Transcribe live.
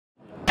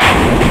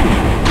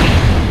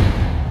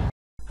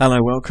Hello,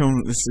 welcome.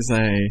 This is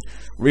a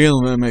real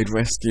mermaid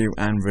rescue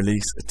and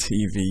release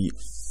TV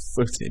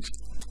footage,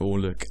 or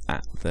look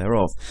at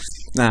thereof.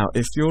 Now,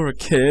 if you're a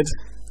kid,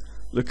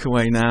 look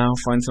away now,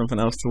 find something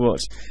else to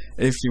watch.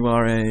 If you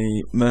are a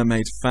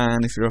mermaid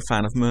fan, if you're a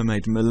fan of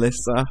Mermaid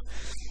Melissa,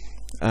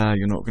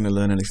 you're not going to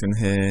learn anything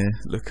here,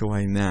 look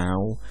away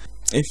now.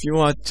 If you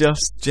are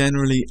just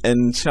generally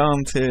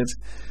enchanted,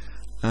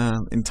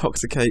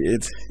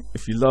 intoxicated,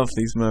 if you love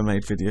these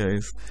mermaid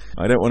videos,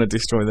 I don't want to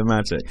destroy the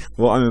magic.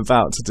 What I'm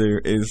about to do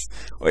is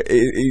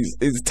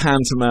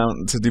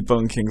tantamount to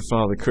debunking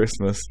Father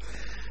Christmas.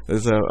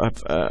 There's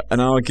an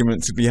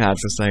argument to be had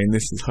for saying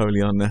this is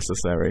wholly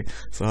unnecessary,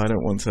 so I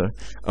don't want to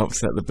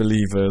upset the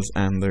believers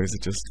and those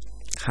are just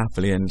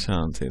happily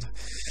enchanted.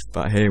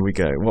 But here we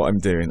go. What I'm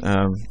doing,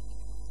 obviously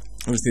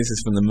this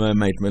is from the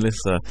Mermaid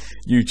Melissa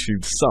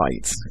YouTube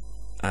site,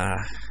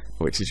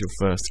 which is your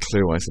first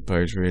clue, I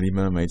suppose, really.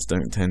 Mermaids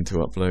don't tend to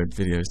upload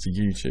videos to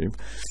YouTube.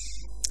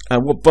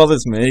 What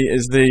bothers me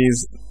is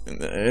these,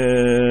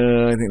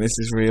 I think this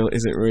is real,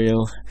 is it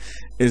real?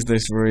 Is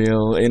this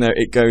real? You know,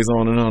 it goes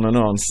on and on and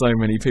on, so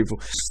many people.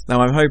 Now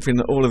I'm hoping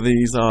that all of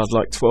these are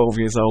like 12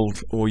 years old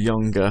or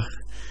younger,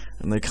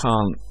 and they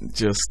can't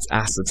just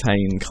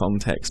ascertain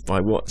context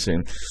by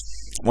watching.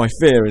 My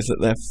fear is that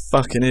they're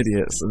fucking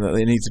idiots, and that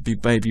they need to be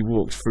baby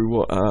walked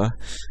through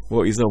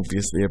what is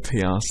obviously a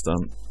PR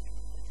stunt.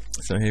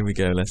 So here we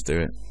go, let's do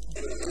it.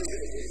 Okay,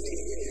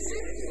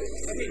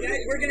 guys,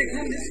 we're gonna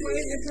come this way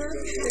with her.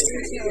 So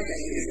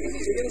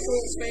give us a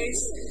little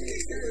space.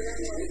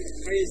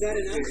 Is that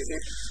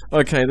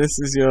enough? Okay, this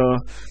is your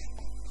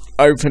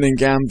opening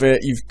gambit.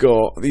 You've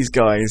got these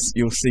guys,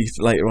 you'll see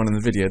later on in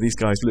the video, these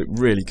guys look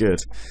really good.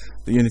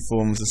 The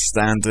uniforms are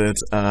standard,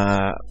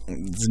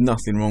 there's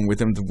nothing wrong with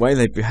them. The way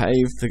they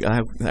behave,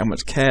 how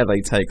much care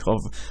they take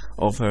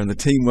of her, and the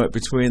teamwork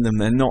between them,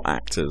 they're not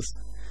actors.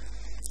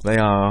 They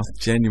are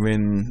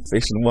genuine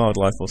fish and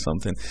wildlife or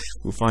something.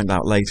 We'll find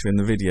out later in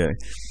the video.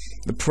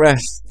 The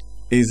press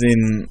is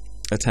in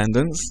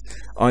attendance,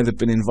 either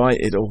been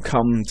invited or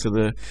come to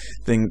the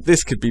thing.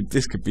 This could be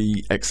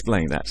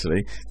explained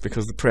actually,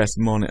 because the press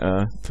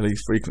monitor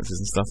police frequencies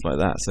and stuff like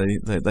that, so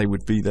they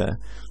would be there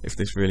if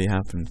this really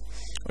happened.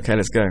 Okay,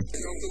 let's go.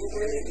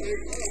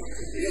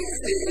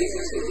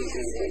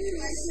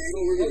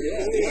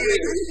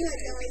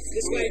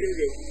 This way.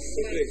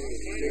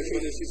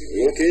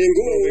 Okay, and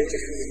go away.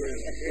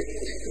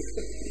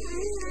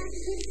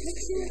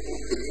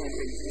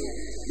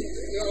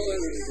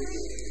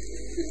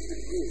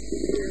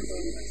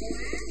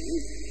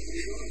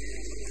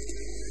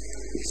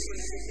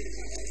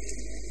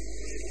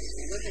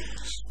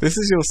 This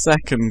is your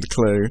second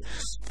clue.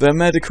 The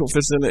medical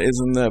facilities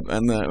and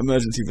the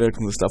emergency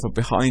vehicles and stuff are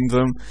behind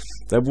them.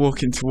 They're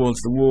walking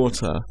towards the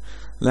water.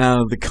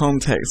 Now the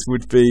context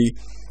would be,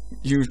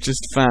 you've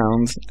just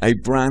found a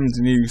brand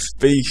new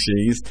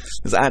species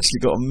that's actually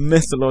got a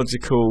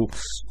mythological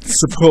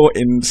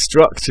supporting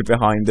structure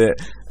behind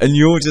it, and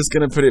you're just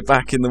going to put it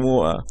back in the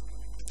water.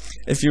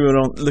 If you were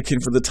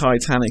looking for the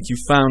Titanic, you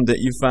found it,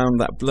 you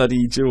found that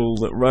bloody jewel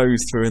that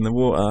rose through in the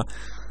water,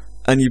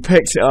 and you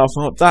picked it up,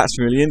 oh, that's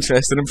really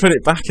interesting, and put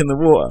it back in the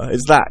water.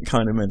 It's that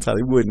kind of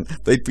mentality. Wouldn't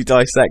they'd be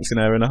dissecting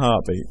her in a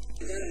heartbeat.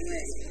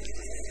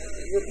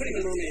 We're putting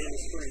the mermaid in the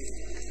spring.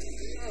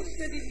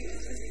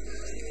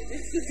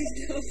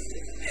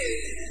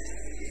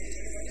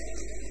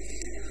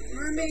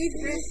 Mermaid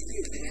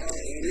rescue.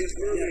 Yes,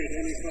 mermaid,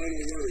 any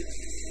final words?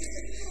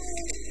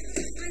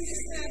 I'm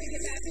just glad to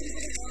get back into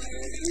the water.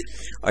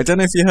 I don't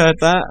know if you heard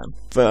that,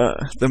 but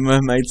the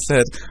mermaid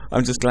said,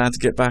 I'm just glad to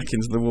get back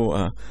into the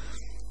water.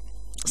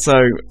 So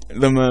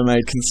the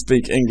mermaid can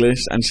speak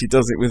English, and she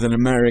does it with an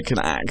American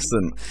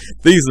accent.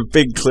 These are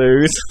big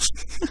clues.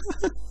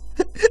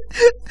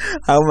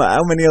 How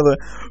many other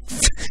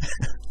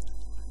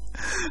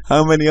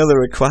how many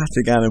other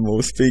aquatic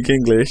animals speak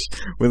English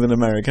with an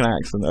American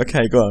accent?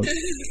 Okay, go on.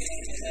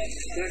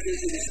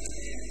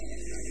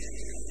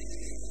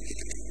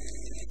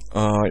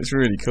 Oh, it's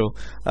really cool.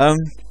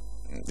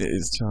 It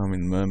is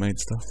charming, mermaid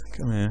stuff.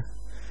 Come here.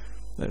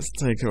 Let's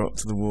take her up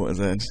to the water's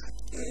edge.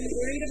 Are you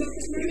worried about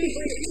this mermaid?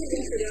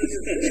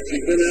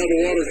 She's been out of the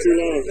water too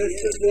long.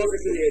 Let's walk her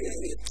to the edge.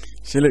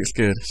 She looks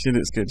good. She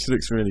looks good. She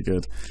looks really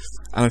good.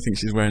 And I think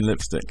she's wearing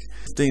lipstick.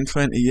 15,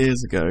 20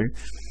 years ago,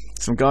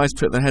 some guys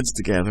put their heads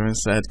together and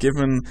said,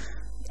 given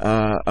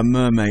a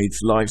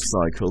mermaid's life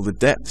cycle, the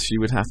depth she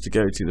would have to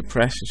go to, the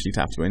pressure she'd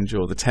have to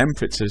endure, the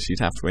temperature she'd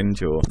have to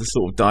endure, the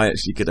sort of diet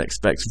she could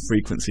expect and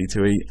frequency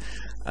to eat,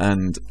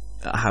 and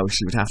how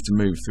she would have to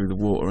move through the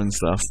water and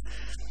stuff,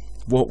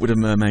 what would a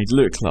mermaid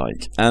look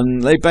like?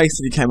 And they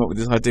basically came up with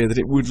this idea that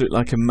it would look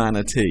like a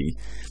manatee,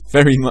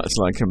 very much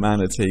like a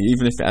manatee.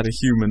 Even if it had a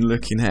human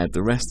looking head,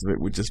 the rest of it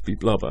would just be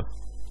blubber.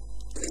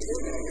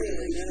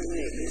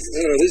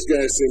 Oh, these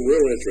guys seem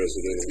real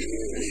interested in it.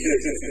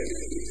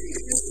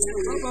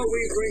 How about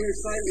we bring her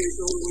sideways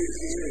all the way to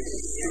the edge?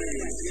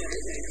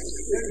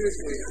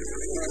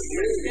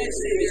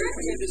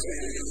 This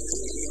way.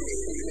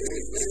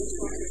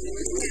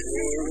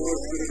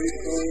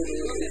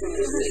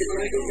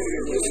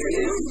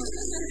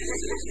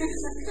 No,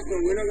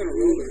 we're not gonna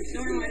roll her.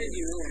 No, I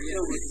didn't roll her.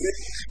 Yeah.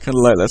 Kind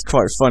of like that's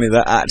quite funny.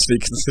 They're actually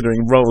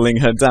considering rolling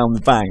her down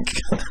the bank.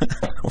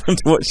 I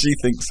wonder what she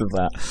thinks of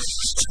that.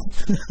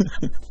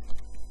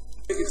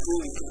 How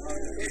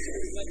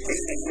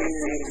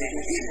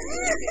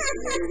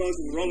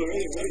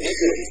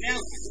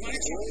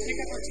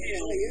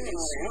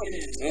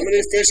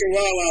many fish and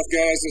wildlife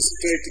guys does it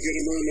take to get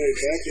a mermaid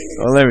back in?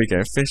 Well, there we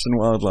go. Fish and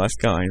wildlife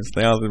guys.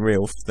 They are the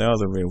real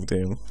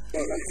deal. No,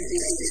 you don't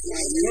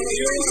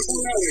want to go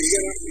that way. You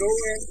gotta go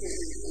in,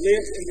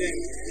 lift, and then.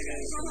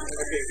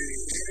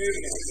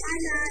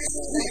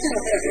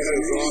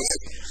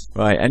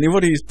 Right,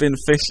 anybody who's been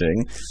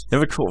fishing,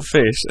 never caught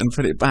fish and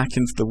put it back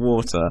into the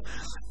water,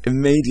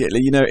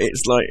 immediately, you know,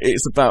 it's like,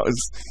 it's about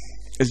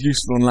as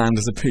useful on land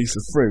as a piece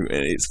of fruit.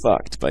 It's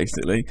fucked,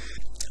 basically.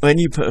 When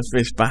you put a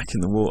fish back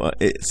in the water,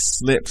 it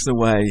slips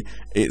away,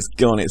 it's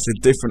gone, it's a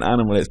different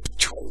animal,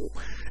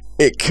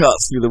 it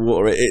cuts through the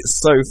water,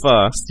 it's so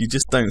fast, you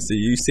just don't see,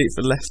 you see it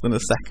for less than a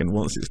second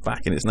once it's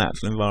back in its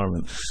natural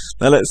environment.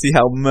 Now let's see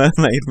how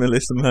Mermaid,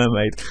 Melissa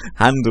Mermaid,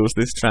 handles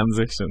this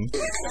transition.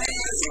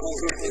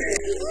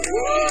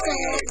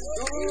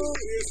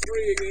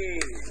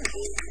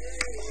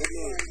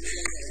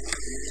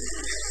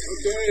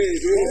 Okay,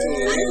 beautiful.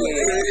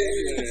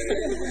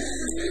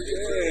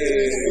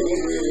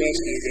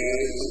 Rescue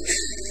guys.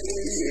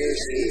 Here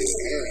she is.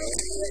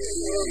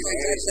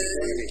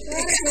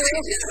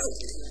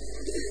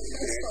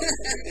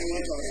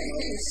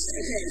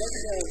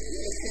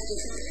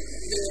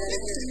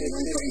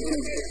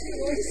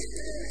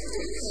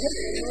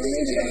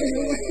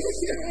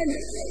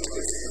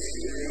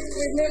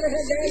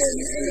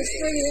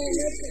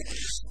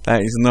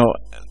 That is not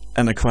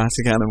an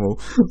aquatic animal.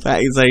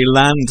 That is a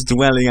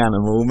land-dwelling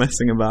animal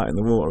messing about in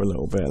the water a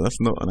little bit. That's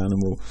not an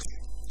animal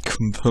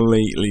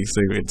completely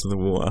suited to the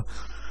water.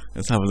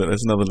 Let's have a look.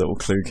 There's another little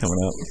clue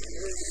coming up.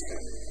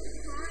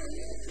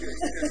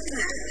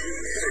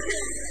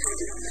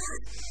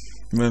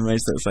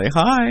 Mermaids that say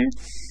hi.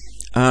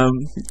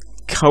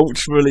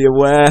 Culturally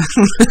aware.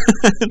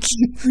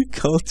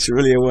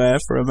 Culturally aware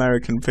for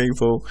American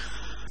people.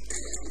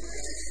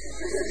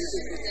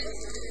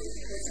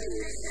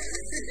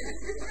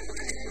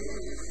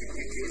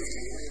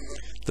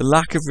 The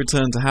lack of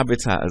return to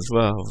habitat as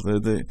well,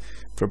 the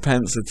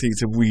propensity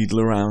to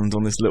wheedle around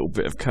on this little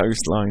bit of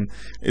coastline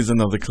is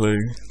another clue. You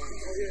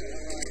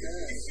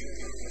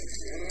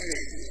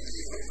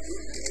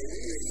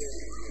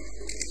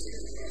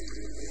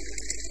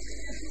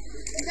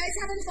guys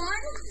having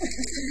fun?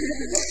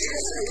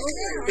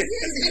 Is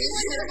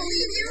anyone gonna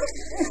believe you?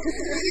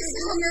 Are you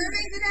still a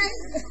mermaid today?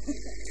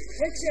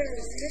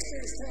 Pictures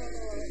going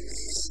on.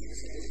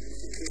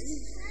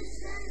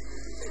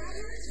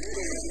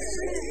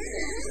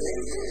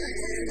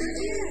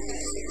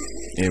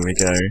 Here we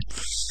go.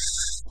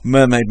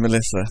 Mermaid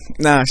Melissa.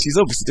 Now, she's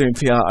obviously doing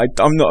PR.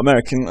 I'm not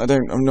American.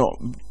 I'm not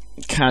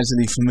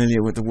casually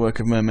familiar with the work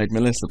of Mermaid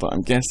Melissa, but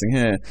I'm guessing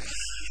here,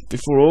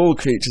 before all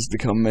creatures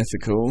become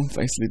mythical,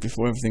 basically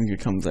before everything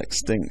becomes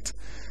extinct,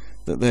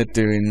 that they're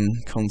doing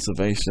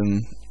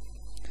conservation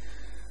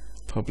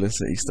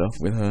publicity stuff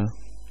with her.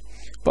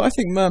 But I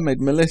think Mermaid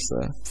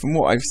Melissa, from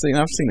what I've seen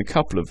a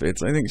couple of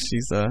vids, I think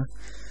she's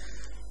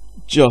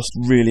just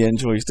really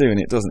enjoys doing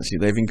it, doesn't she?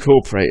 They've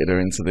incorporated her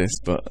into this,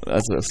 but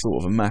as a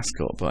sort of a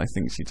mascot, but I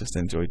think she just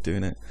enjoyed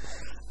doing it,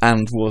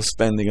 and was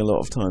spending a lot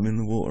of time in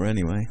the water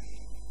anyway.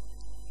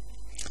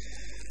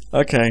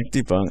 Okay,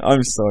 debunk.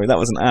 I'm sorry, that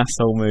was an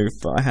asshole move,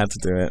 but I had to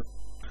do it.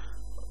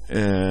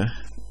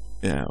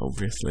 Yeah,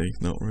 obviously,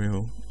 not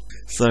real.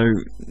 So,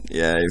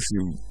 yeah, if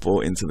you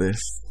bought into this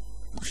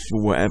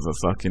for whatever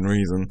fucking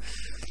reason,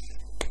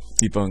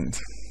 debunked.